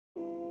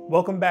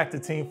Welcome back to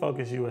Team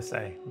Focus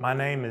USA. My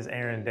name is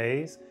Aaron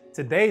Days.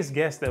 Today's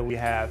guest that we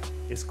have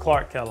is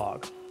Clark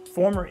Kellogg,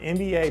 former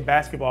NBA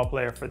basketball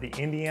player for the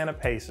Indiana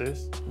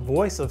Pacers,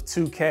 voice of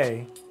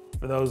 2K,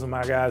 for those of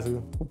my guys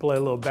who play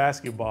a little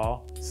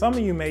basketball. Some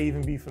of you may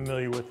even be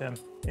familiar with him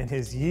in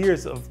his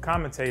years of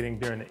commentating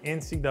during the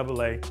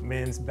NCAA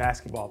men's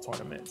basketball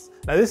tournaments.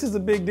 Now this is a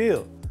big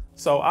deal.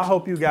 So I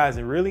hope you guys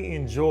really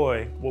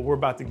enjoy what we're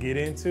about to get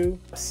into.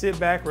 Sit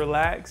back,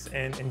 relax,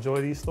 and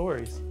enjoy these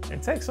stories.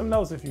 And take some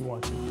notes if you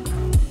want to.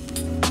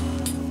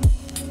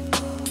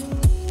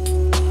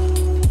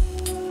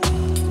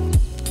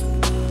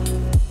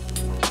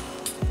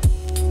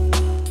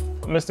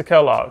 Mr.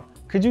 Kellogg,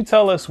 could you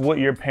tell us what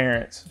your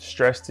parents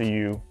stressed to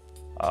you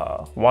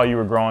while you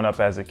were growing up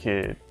as a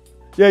kid?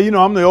 Yeah, you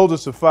know, I'm the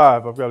oldest of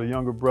five. I've got a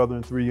younger brother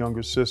and three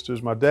younger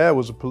sisters. My dad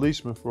was a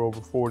policeman for over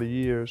 40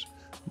 years.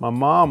 My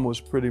mom was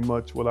pretty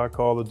much what I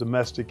call a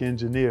domestic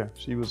engineer.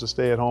 She was a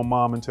stay-at-home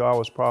mom until I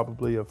was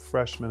probably a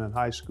freshman in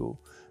high school.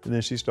 And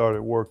then she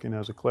started working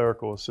as a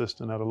clerical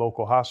assistant at a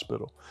local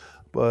hospital.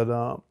 But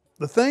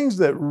the things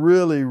that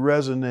really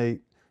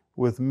resonate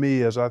with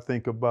me as I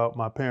think about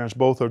my parents,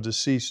 both are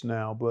deceased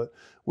now, but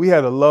we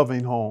had a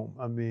loving home.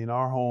 I mean,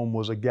 our home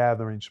was a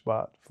gathering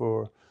spot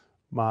for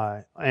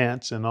my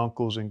aunts and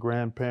uncles and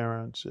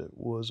grandparents. It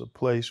was a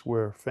place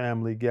where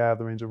family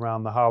gatherings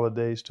around the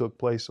holidays took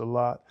place a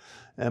lot.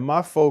 And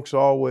my folks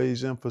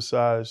always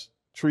emphasized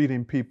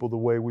treating people the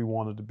way we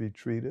wanted to be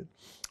treated,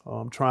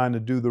 trying to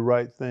do the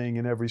right thing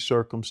in every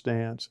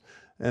circumstance.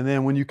 And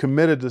then when you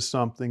committed to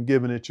something,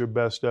 giving it your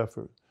best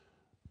effort.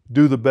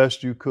 Do the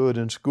best you could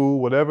in school.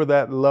 Whatever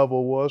that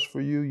level was for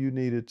you, you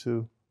needed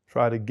to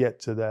try to get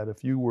to that.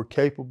 If you were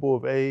capable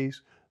of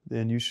A's,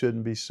 then you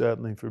shouldn't be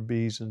settling for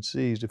B's and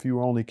C's. If you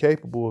were only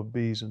capable of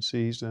B's and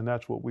C's, then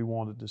that's what we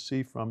wanted to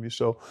see from you.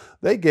 So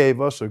they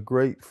gave us a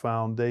great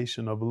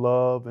foundation of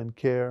love and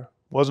care.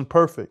 Wasn't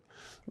perfect,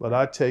 but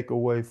I take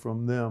away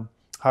from them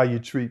how you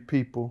treat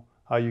people,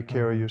 how you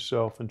carry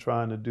yourself, and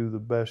trying to do the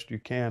best you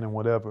can in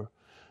whatever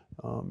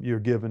you're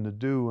given to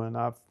do. And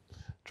I've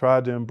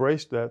tried to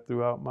embrace that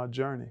throughout my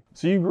journey.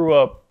 So you grew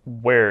up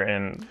where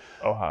in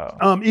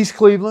Ohio? East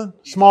Cleveland,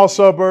 small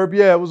suburb.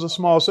 Yeah, it was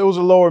a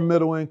lower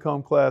middle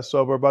income class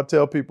suburb. I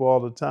tell people all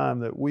the time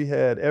that we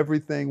had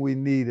everything we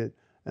needed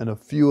and a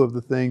few of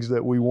the things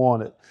that we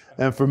wanted.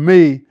 And for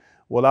me,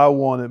 what I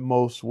wanted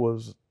most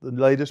was the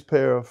latest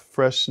pair of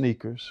fresh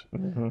sneakers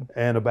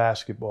and a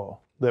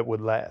basketball that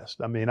would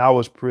last. I mean, I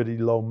was pretty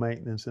low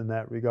maintenance in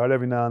that regard.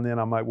 Every now and then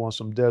I might want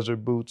some desert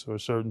boots or a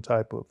certain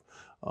type of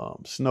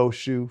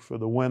snowshoe for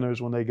the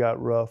winters when they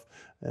got rough,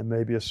 and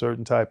maybe a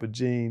certain type of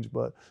jeans.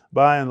 But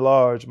by and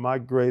large, my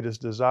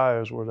greatest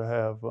desires were to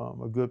have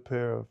a good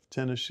pair of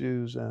tennis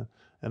shoes and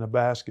a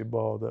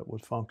basketball that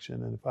would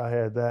function. And if I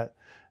had that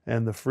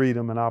and the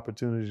freedom and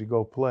opportunity to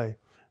go play,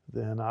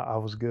 then I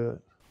was good.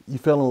 You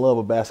fell in love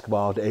with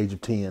basketball at the age of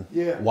 10.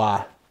 Yeah.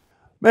 Why?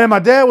 Man, my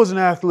dad was an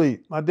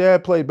athlete. My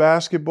dad played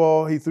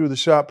basketball. He threw the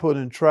shot put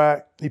in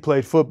track. He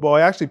played football.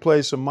 He actually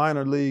played some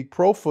minor league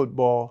pro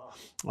football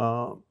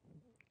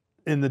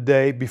in the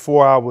day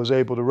before I was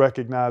able to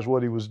recognize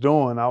what he was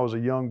doing. I was a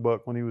young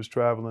buck when he was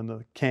traveling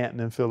to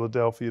Canton and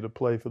Philadelphia to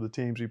play for the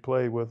teams he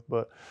played with.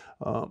 But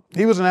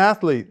he was an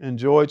athlete,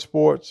 enjoyed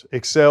sports,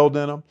 excelled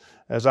in them.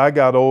 As I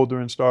got older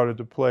and started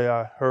to play,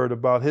 I heard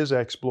about his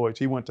exploits.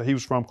 He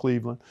was from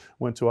Cleveland,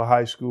 went to a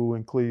high school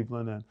in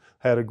Cleveland and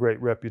had a great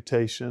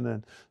reputation.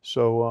 And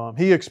so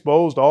he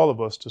exposed all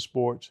of us to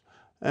sports.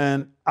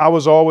 And I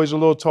was always a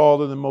little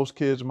taller than most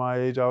kids my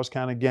age. I was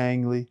kind of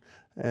gangly.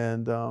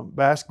 And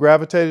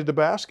gravitated to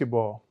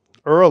basketball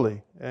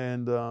early,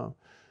 and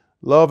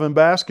love and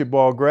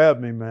basketball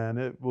grabbed me, man.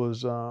 It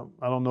was, I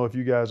don't know if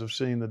you guys have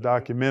seen the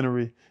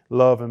documentary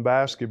Love and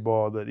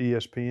Basketball that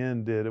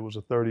ESPN did. It was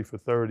a 30 for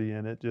 30,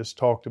 and it just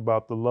talked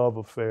about the love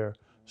affair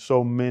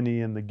so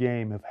many in the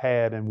game have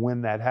had and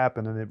when that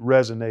happened, and it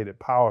resonated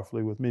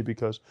powerfully with me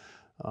because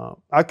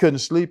I couldn't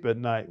sleep at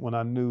night when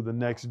I knew the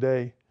next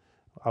day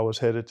I was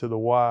headed to the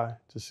Y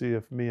to see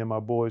if me and my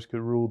boys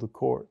could rule the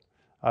court.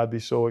 I'd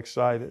be so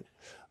excited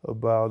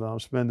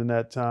about spending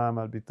that time.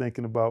 I'd be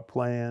thinking about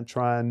playing,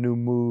 trying new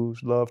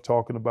moves, love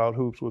talking about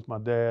hoops with my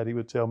dad. He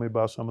would tell me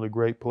about some of the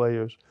great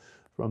players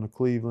from the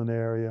Cleveland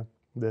area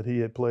that he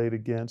had played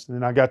against. And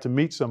then I got to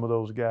meet some of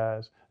those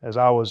guys as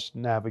I was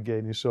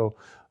navigating. So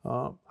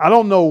I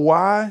don't know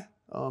why.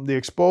 The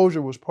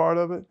exposure was part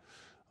of it.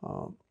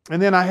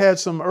 And then I had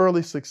some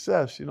early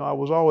success. You know, I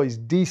was always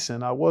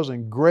decent. I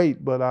wasn't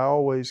great, but I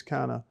always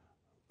kind of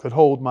could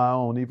hold my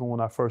own even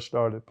when I first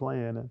started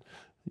playing. And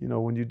you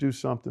know, when you do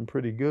something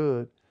pretty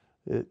good,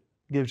 it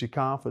gives you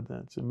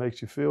confidence. It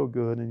makes you feel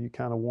good, and you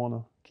kind of want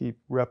to keep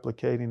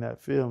replicating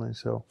that feeling.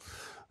 So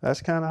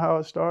that's kind of how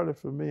it started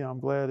for me.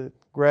 I'm glad it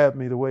grabbed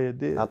me the way it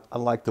did. I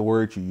like the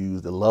word you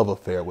used, the love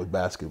affair with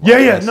basketball.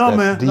 Yeah, no,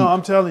 man. Deep. No,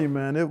 I'm telling you,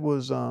 man, it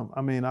was,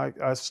 I mean,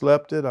 I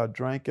slept it, I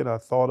drank it, I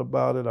thought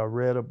about it, I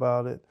read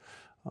about it.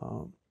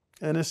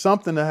 And it's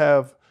something to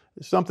have,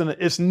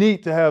 it's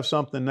neat to have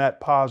something that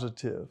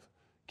positive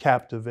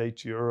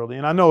captivates you early.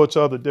 And I know it's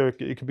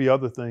it could be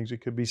other things.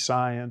 It could be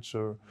science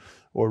or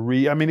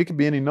I mean, it could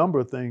be any number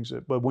of things.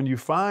 But when you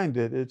find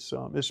it, it's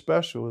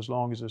special as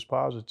long as it's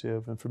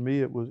positive. And for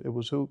me, it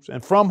was hoops.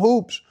 And from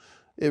hoops,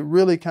 it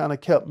really kind of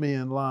kept me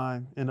in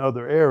line in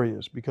other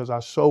areas because I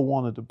so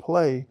wanted to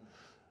play.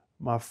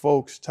 My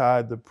folks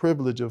tied the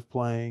privilege of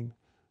playing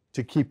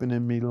to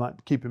keeping me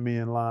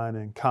in line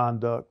in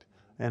conduct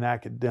and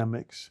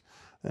academics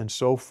and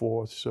so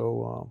forth.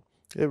 So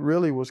it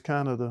really was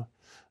kind of the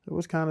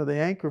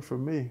anchor for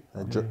me.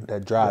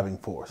 That driving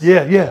force.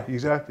 Yeah,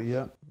 exactly.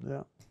 Yeah.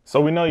 So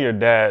we know your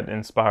dad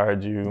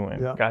inspired you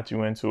and got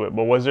you into it,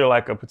 but was there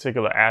like a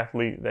particular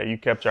athlete that you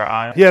kept your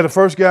eye on? Yeah, the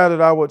first guy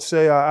that I would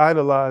say I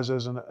idolized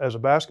as a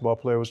basketball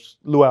player was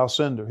Lou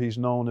Alcindor. He's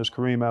known as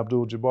Kareem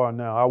Abdul-Jabbar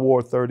now. I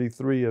wore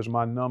 33 as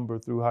my number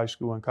through high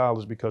school and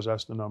college because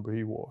that's the number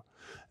he wore.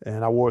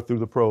 And I wore it through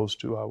the pros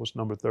too. I was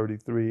number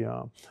 33.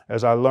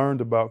 As I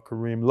learned about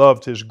Kareem,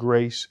 loved his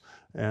grace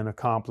and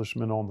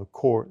accomplishment on the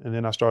court. And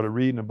then I started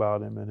reading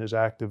about him and his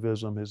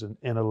activism, his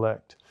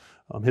intellect.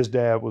 His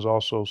dad was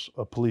also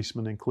a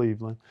policeman in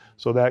Cleveland,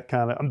 so that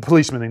kind of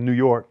policeman in New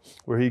York,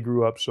 where he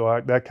grew up.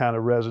 So that kind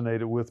of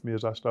resonated with me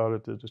as I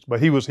started to.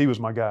 But he was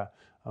my guy.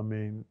 I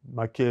mean,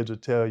 my kids will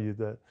tell you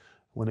that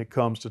when it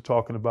comes to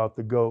talking about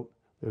the GOAT,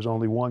 there's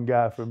only one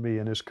guy for me,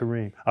 and it's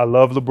Kareem. I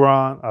love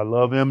LeBron, I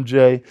love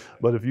MJ,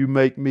 but if you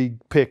make me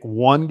pick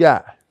one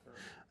guy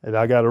that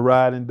I got to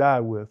ride and die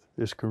with,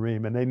 it's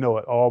Kareem, and they know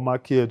it. All my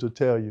kids will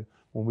tell you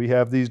when we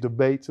have these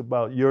debates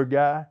about your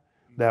guy.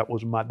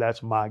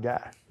 That's my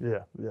guy. Yeah,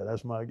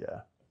 that's my guy.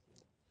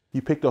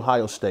 You picked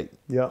Ohio State.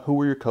 Yeah. Who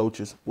were your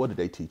coaches? What did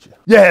they teach you?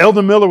 Yeah,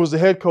 Eldon Miller was the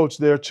head coach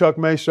there. Chuck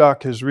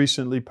Mashock has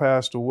recently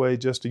passed away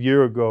just a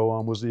year ago,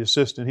 was the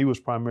assistant. He was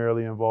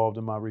primarily involved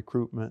in my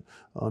recruitment.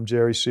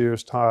 Jerry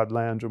Sears, Todd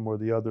Landrum were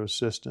the other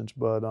assistants.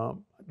 But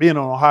being an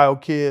Ohio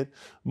kid,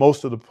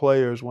 most of the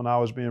players when I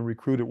was being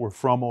recruited were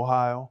from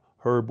Ohio.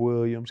 Herb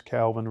Williams,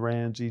 Calvin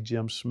Ramsey,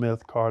 Jim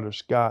Smith, Carter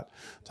Scott,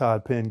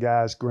 Todd Penn,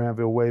 guys,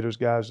 Granville Waiters,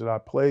 guys that I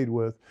played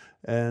with.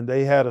 And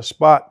they had a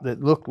spot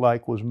that looked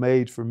like was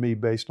made for me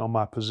based on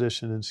my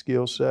position and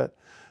skill set.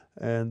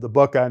 And the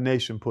Buckeye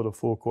Nation put a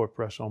full court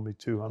press on me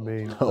too. I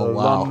mean, the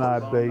alumni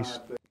base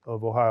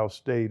of Ohio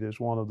State is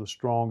one of the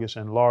strongest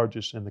and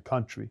largest in the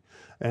country.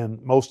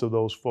 And most of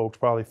those folks,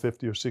 probably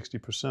 50 or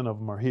 60% of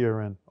them are here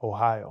in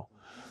Ohio.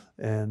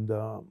 And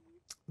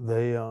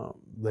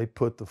they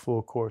put the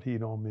full court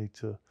heat on me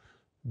to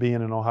being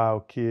an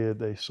Ohio kid.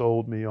 They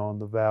sold me on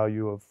the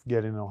value of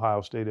getting an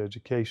Ohio State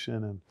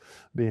education and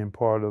being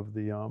part of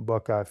the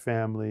Buckeye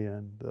family.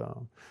 And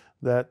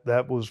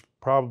that was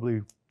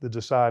probably the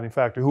deciding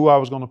factor, who I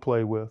was going to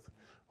play with,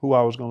 who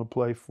I was going to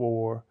play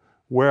for,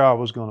 where I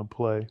was going to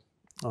play.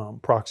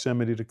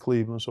 Proximity to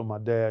Cleveland so my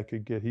dad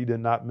he did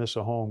not miss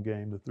a home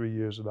game the 3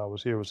 years that I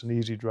was here. It was an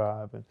easy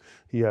drive, and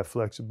he had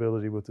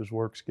flexibility with his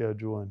work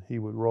schedule, and he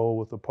would roll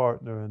with a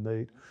partner, and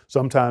they'd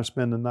sometimes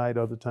spend the night,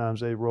 other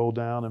times they'd roll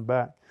down and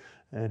back.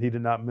 And he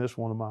did not miss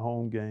one of my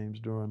home games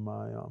during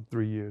my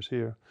 3 years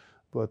here.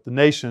 But the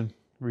nation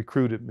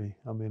recruited me.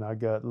 I mean, I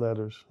got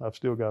letters. I've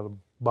still got them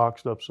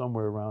boxed up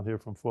somewhere around here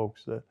from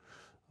folks that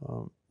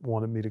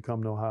wanted me to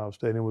come to Ohio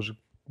State. And it was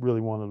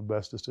really one of the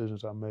best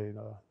decisions I made.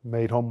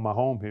 Made my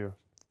home here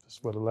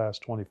for the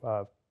last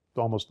 25,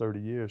 almost 30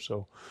 years.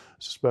 So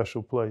it's a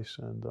special place,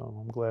 and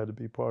I'm glad to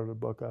be part of the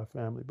Buckeye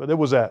family. But it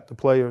was the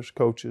players,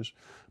 coaches,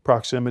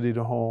 proximity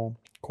to home,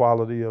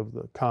 quality of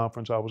the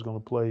conference I was going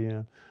to play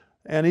in.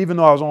 And even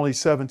though I was only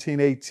 17,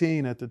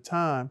 18 at the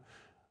time,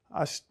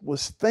 I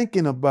was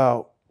thinking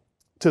about,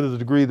 to the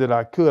degree that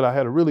I could, I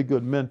had a really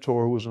good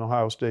mentor who was an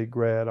Ohio State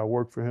grad. I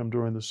worked for him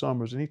during the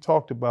summers, and he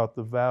talked about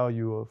the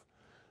value of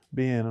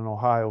being an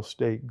Ohio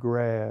State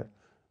grad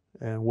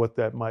and what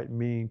that might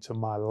mean to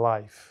my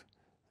life.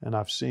 And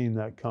I've seen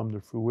that come to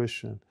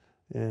fruition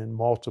in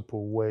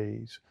multiple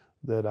ways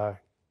that I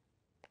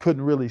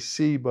couldn't really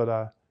see, but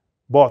I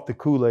bought the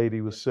Kool-Aid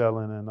he was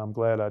selling, and I'm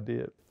glad I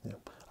did. Yeah.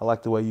 I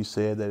like the way you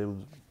said that it was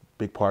a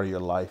big part of your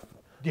life.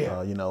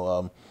 Yeah.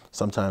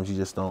 Sometimes you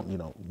just don't,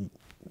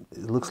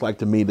 it looks like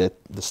to me that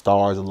the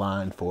stars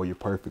aligned for you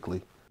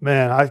perfectly.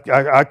 Man,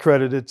 I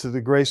credit it to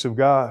the grace of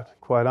God,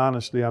 quite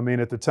honestly. I mean,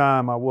 at the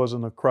time, I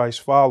wasn't a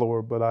Christ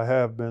follower, but I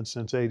have been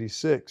since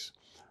 '86.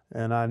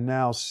 And I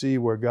now see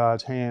where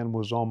God's hand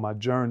was on my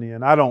journey.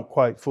 And I don't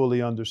quite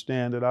fully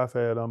understand it. I've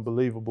had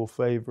unbelievable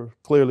favor.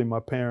 Clearly, my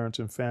parents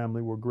and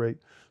family were great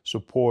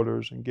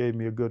supporters and gave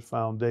me a good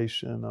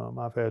foundation.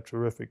 I've had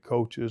terrific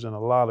coaches and a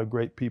lot of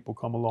great people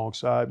come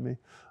alongside me.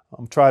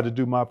 Tried to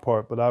do my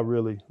part, but I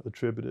really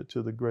attribute it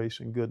to the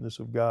grace and goodness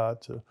of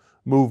God to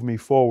move me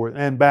forward.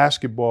 And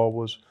basketball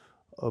was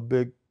a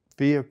big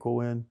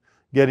vehicle in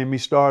getting me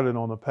started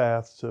on a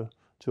path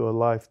to a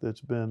life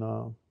that's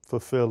been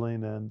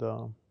fulfilling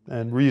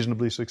and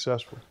reasonably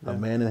successful. A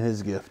man and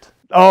his gift.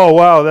 Oh,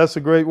 wow, that's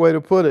a great way to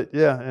put it.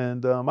 Yeah,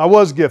 and I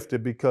was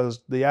gifted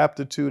because the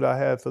aptitude I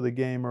had for the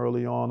game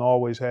early on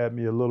always had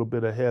me a little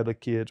bit ahead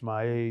of kids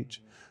my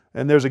age.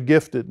 And there's a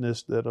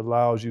giftedness that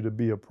allows you to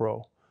be a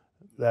pro.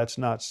 That's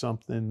not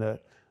something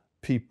that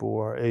people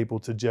are able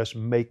to just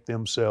make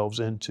themselves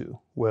into,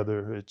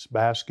 whether it's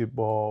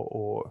basketball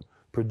or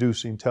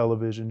producing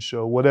television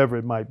show, whatever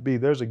it might be.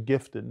 There's a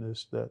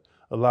giftedness that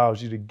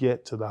allows you to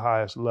get to the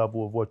highest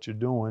level of what you're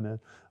doing. And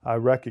I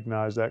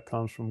recognize that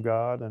comes from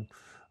God, and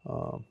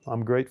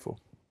I'm grateful.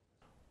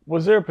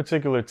 Was there a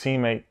particular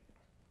teammate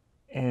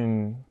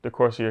in the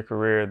course of your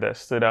career that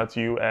stood out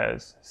to you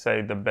as,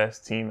 say, the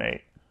best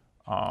teammate,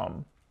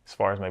 as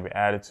far as maybe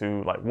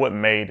attitude, like what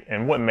made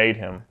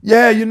him?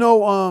 Yeah,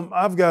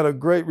 I've got a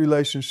great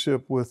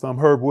relationship with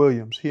Herb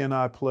Williams. He and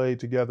I played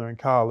together in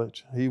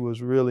college. He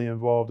was really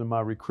involved in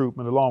my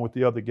recruitment, along with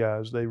the other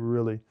guys. They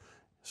really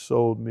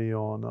sold me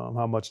on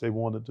how much they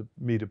wanted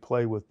me to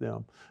play with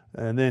them.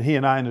 And then he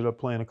and I ended up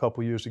playing a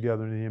couple years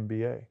together in the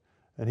NBA.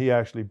 And he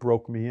actually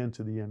broke me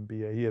into the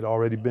NBA. He had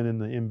already been in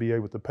the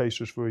NBA with the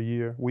Pacers for a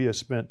year. We had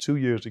spent 2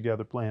 years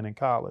together playing in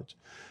college.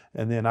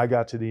 And then I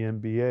got to the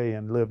NBA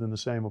and lived in the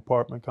same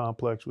apartment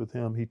complex with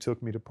him. He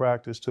took me to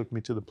practice, took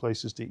me to the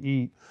places to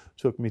eat,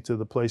 took me to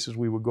the places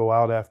we would go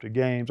out after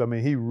games. I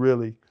mean, he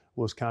really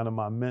was kind of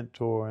my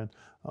mentor, and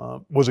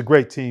was a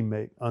great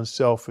teammate,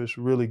 unselfish,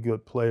 really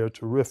good player,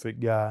 terrific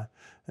guy.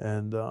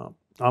 And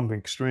I'm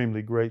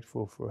extremely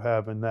grateful for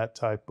having that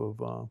type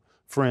of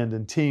friend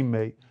and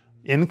teammate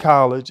in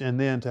college, and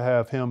then to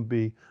have him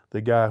be the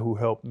guy who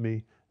helped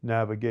me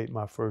navigate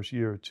my first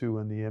year or two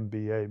in the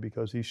NBA,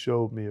 because he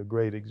showed me a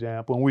great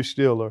example. And we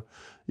still are,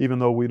 even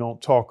though we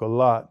don't talk a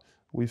lot,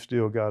 we've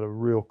still got a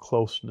real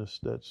closeness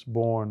that's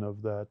born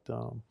of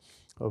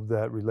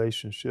that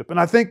relationship. And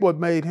I think what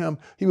made him,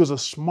 he was a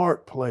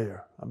smart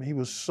player. I mean, he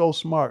was so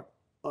smart,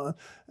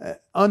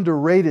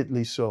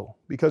 underratedly so,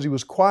 because he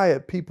was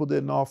quiet. People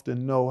didn't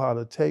often know how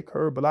to take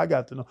her, but I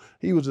got to know.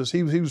 He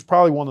was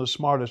probably one of the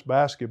smartest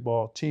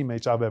basketball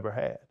teammates I've ever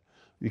had,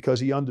 because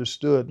he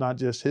understood not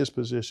just his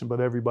position,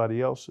 but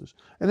everybody else's.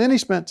 And then he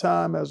spent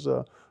time as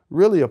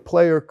really a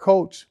player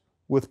coach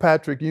with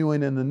Patrick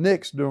Ewing and the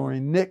Knicks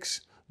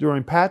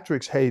during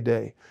Patrick's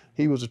heyday.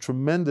 He was a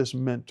tremendous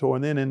mentor,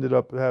 and then ended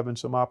up having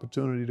some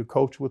opportunity to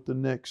coach with the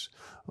Knicks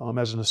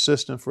as an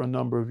assistant for a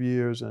number of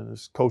years, and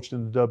has coached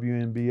in the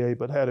WNBA,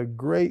 but had a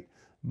great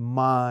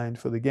mind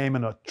for the game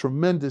and a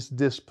tremendous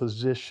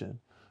disposition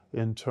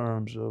in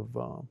terms of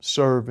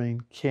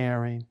serving,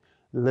 caring,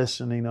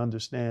 listening,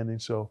 understanding.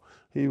 So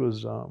he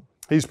was,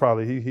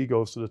 he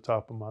goes to the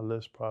top of my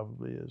list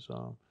probably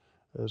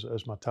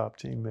as my top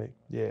teammate.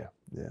 Yeah.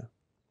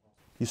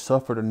 You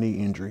suffered a knee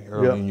injury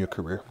early in your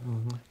career.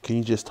 Mm-hmm. Can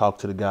you just talk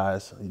to the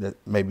guys that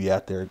may be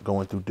out there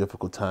going through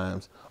difficult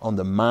times on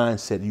the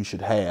mindset you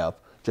should have,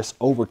 just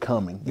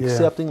overcoming,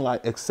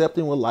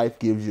 accepting what life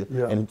gives you,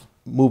 and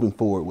moving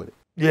forward with it?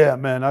 Yeah,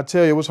 man, I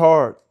tell you, it was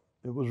hard.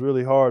 It was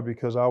really hard,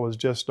 because I was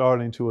just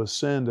starting to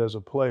ascend as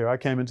a player. I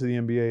came into the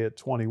NBA at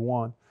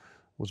 21,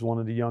 was one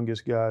of the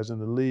youngest guys in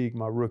the league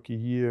my rookie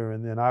year,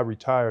 and then I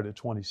retired at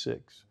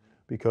 26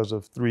 because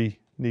of 3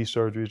 knee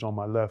surgeries on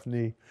my left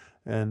knee.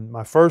 And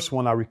my first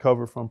one I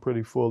recovered from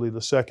pretty fully. The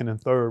second and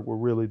third were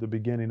really the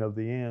beginning of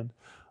the end.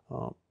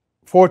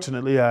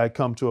 Fortunately, I had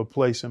come to a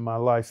place in my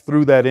life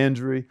through that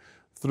injury,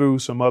 through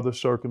some other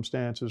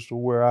circumstances, to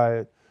where I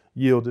had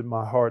yielded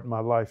my heart and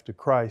my life to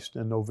Christ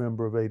in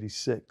November of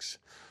 '86.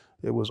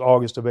 It was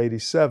August of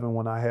 '87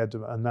 when I had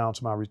to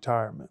announce my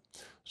retirement.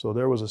 So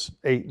there was an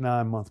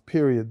 8-9 month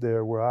period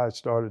there where I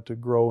started to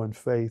grow in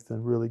faith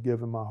and really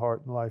giving my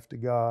heart and life to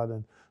God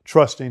and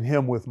trusting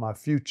Him with my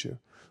future.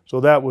 So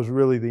that was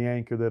really the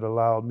anchor that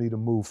allowed me to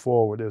move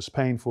forward, as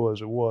painful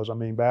as it was. I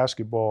mean,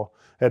 basketball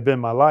had been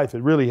my life.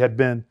 It really had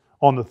been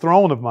on the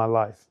throne of my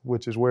life,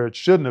 which is where it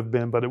shouldn't have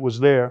been, but it was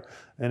there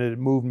and it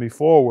moved me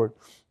forward.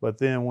 But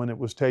then when it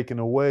was taken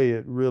away,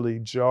 it really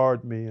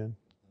jarred me, and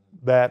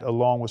that,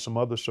 along with some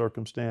other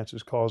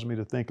circumstances, caused me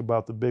to think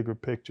about the bigger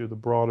picture, the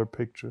broader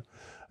picture.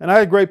 And I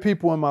had great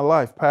people in my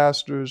life.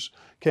 Pastors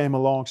came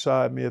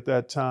alongside me at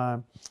that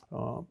time,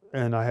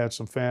 and I had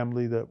some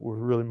family that were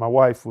really. My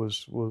wife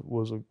was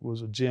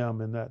a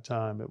gem in that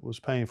time. It was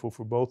painful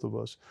for both of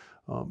us.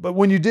 But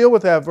when you deal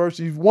with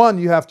adversity, one,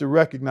 you have to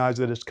recognize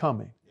that it's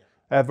coming.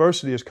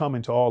 Adversity is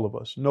coming to all of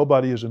us.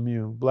 Nobody is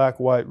immune. Black,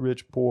 white,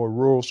 rich, poor,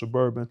 rural,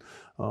 suburban,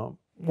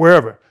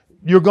 wherever.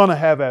 You're going to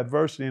have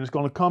adversity, and it's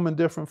going to come in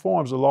different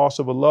forms. The loss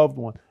of a loved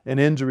one, an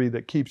injury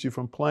that keeps you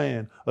from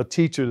playing, a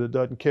teacher that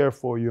doesn't care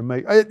for you,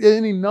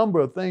 any number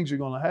of things you're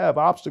going to have.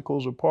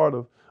 Obstacles are part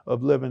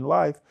of living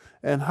life,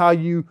 and how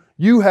you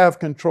have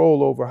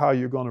control over how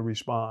you're going to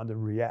respond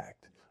and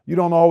react. You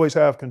don't always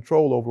have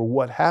control over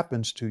what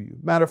happens to you.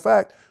 Matter of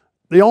fact,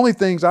 the only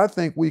things I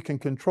think we can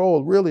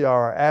control really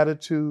are our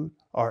attitude,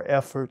 our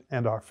effort,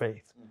 and our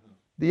faith.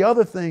 The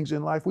other things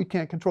in life we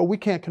can't control. We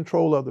can't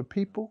control other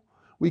people.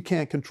 We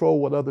can't control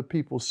what other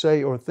people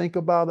say or think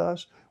about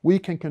us. We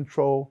can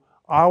control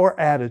our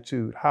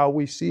attitude, how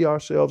we see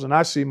ourselves. And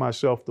I see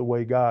myself the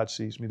way God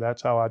sees me.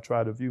 That's how I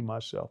try to view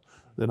myself,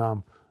 that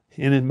I'm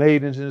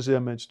made in His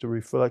image to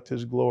reflect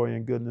His glory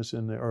and goodness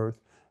in the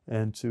earth,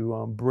 and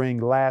to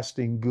bring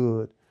lasting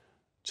good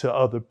to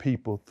other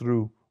people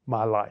through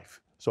my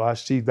life. So I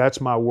see that's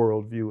my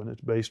worldview, and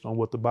it's based on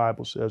what the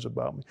Bible says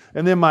about me.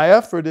 And then my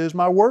effort is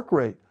my work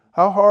rate.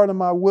 How hard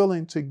am I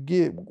willing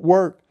to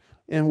work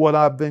in what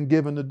I've been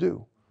given to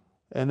do?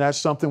 And that's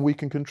something we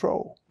can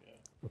control.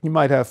 You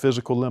might have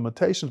physical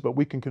limitations, but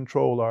we can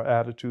control our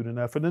attitude and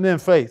effort. And then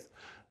faith,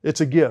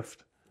 it's a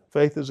gift.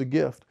 Faith is a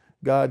gift.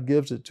 God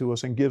gives it to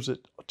us and gives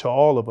it to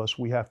all of us.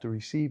 We have to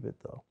receive it,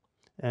 though.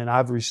 And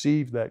I've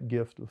received that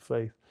gift of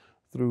faith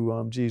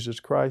through Jesus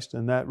Christ,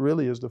 and that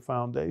really is the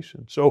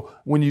foundation. So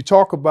when you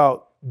talk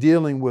about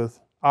dealing with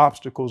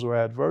obstacles or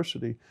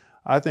adversity,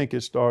 I think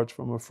it starts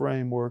from a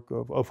framework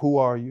of who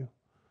are you,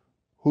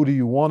 who do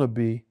you want to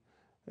be,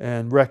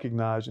 and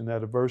recognizing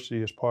that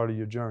adversity is part of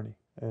your journey,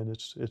 and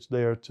it's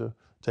there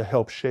to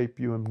help shape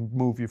you and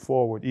move you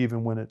forward,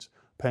 even when it's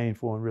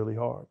painful and really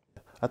hard.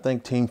 I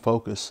think team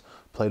focus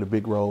played a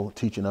big role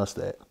teaching us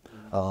that.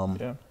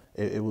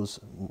 It was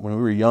when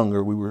we were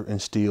younger, we were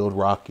instilled,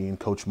 Rocky and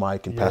Coach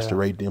Mike and Pastor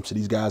Ray Dempsey.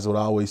 These guys would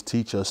always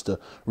teach us to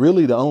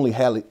really the only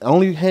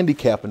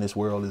handicap in this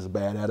world is a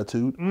bad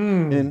attitude.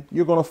 And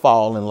you're going to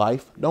fall in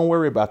life. Don't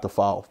worry about the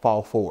fall.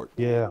 Fall forward.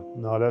 Yeah,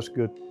 no, that's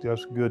good.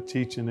 That's good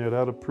teaching there.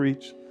 That'll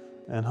preach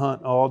and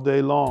hunt all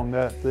day long,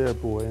 that there,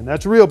 boy. And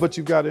that's real, but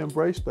you've got to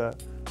embrace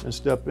that and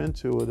step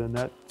into it. And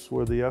that's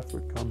where the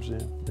effort comes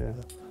in. Yeah.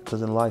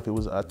 Because in life,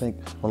 I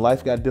think when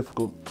life got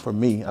difficult for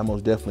me, I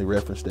most definitely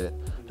referenced that.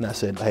 And I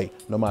said, hey,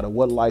 no matter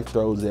what life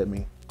throws at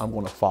me, I'm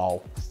going to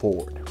fall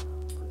forward.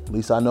 At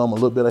least I know I'm a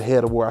little bit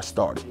ahead of where I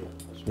started,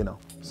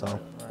 So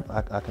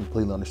I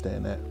completely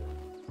understand that.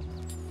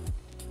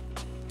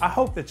 I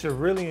hope that you're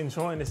really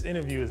enjoying this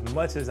interview as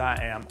much as I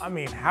am. I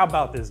mean, how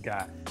about this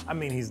guy? I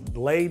mean, he's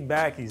laid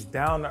back, he's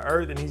down to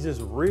earth, and he's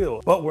just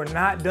real. But we're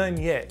not done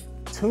yet.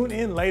 Tune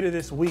in later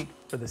this week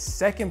for the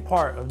second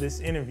part of this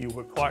interview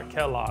with Clark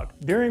Kellogg.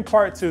 During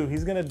part 2,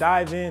 he's gonna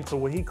dive into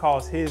what he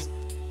calls his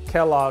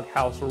Kellogg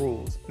house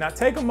rules. Now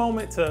take a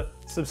moment to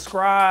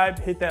subscribe,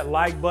 hit that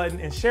like button,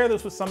 and share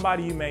this with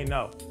somebody you may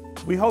know.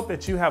 We hope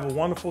that you have a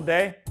wonderful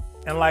day.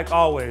 And like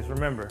always,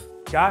 remember,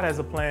 God has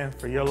a plan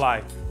for your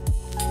life.